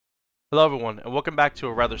Hello everyone, and welcome back to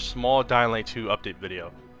a rather small Dying Light 2 update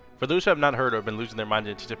video. For those who have not heard or been losing their mind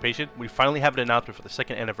in anticipation, we finally have an announcement for the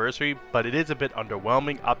second anniversary, but it is a bit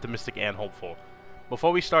underwhelming, optimistic, and hopeful.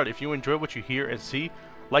 Before we start, if you enjoy what you hear and see,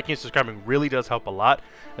 liking and subscribing really does help a lot,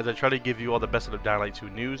 as I try to give you all the best of the Dying Light 2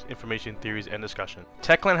 news, information, theories, and discussion.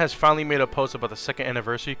 Techland has finally made a post about the second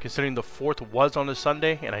anniversary, considering the 4th was on a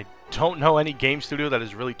Sunday, and I don't know any game studio that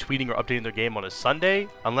is really tweeting or updating their game on a Sunday,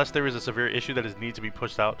 unless there is a severe issue that needs to be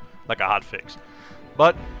pushed out like a hotfix.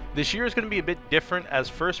 But this year is going to be a bit different, as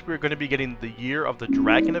first we're going to be getting the Year of the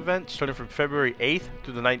Dragon event, starting from February 8th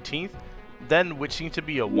through the 19th, then which seems to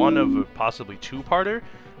be a one of a possibly two-parter,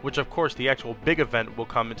 which of course the actual big event will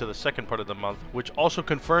come into the second part of the month, which also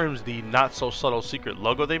confirms the not so subtle secret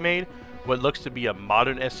logo they made, what looks to be a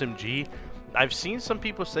modern SMG. I've seen some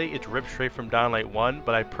people say it's ripped straight from Dying Light 1,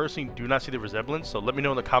 but I personally do not see the resemblance, so let me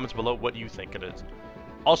know in the comments below what you think it is.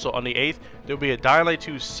 Also, on the 8th, there will be a Dying Light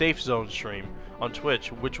 2 Safe Zone stream on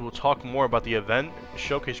Twitch, which will talk more about the event,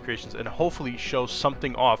 showcase creations, and hopefully show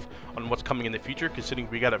something off on what's coming in the future, considering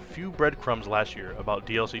we got a few breadcrumbs last year about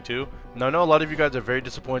DLC 2. Now, I know a lot of you guys are very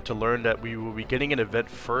disappointed to learn that we will be getting an event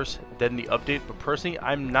first, then the update, but personally,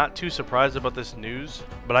 I'm not too surprised about this news,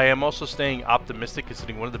 but I am also staying optimistic,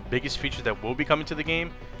 considering one of the biggest features that will be coming to the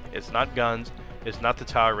game, it's not guns, it's not the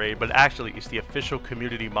tower raid, but actually, it's the official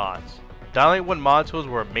community mods. Dying Light 1 mod tools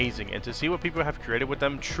were amazing, and to see what people have created with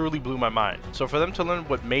them truly blew my mind. So for them to learn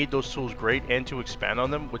what made those tools great and to expand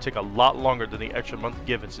on them would take a lot longer than the extra month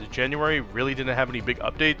given, since January really didn't have any big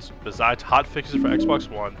updates besides hotfixes for Xbox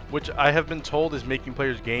One, which I have been told is making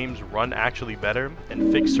players' games run actually better and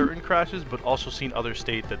fix certain crashes, but also seen others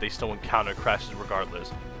state that they still encounter crashes regardless.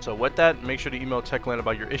 So with that, make sure to email Techland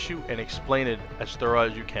about your issue and explain it as thorough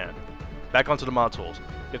as you can. Back onto the mod tools.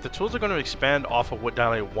 If the tools are going to expand off of what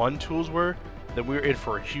Dying Light 1 tools were, then we're in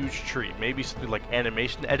for a huge treat. Maybe something like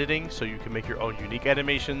animation editing, so you can make your own unique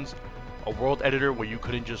animations, a world editor where you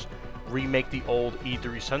couldn't just remake the old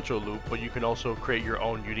E3 Central loop, but you can also create your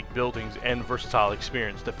own unique buildings and versatile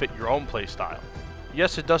experience to fit your own playstyle.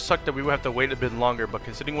 Yes, it does suck that we will have to wait a bit longer, but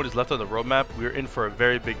considering what is left on the roadmap, we are in for a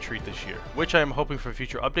very big treat this year, which I am hoping for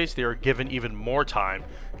future updates they are given even more time,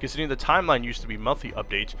 considering the timeline used to be monthly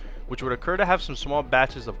updates, which would occur to have some small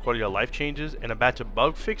batches of quality of life changes and a batch of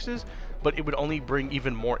bug fixes, but it would only bring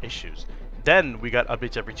even more issues. Then we got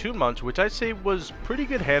updates every 2 months, which I'd say was a pretty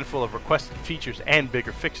good handful of requested features and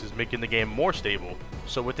bigger fixes, making the game more stable.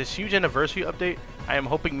 So with this huge anniversary update, I am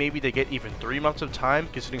hoping maybe they get even 3 months of time,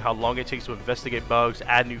 considering how long it takes to investigate bugs,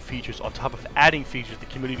 add new features, on top of adding features the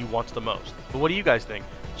community wants the most. But what do you guys think?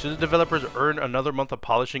 Should the developers earn another month of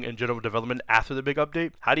polishing and general development after the big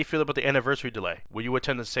update? How do you feel about the anniversary delay? Will you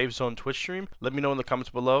attend the Safe Zone Twitch stream? Let me know in the comments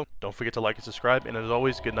below. Don't forget to like and subscribe, and as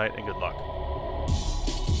always, good night and good luck.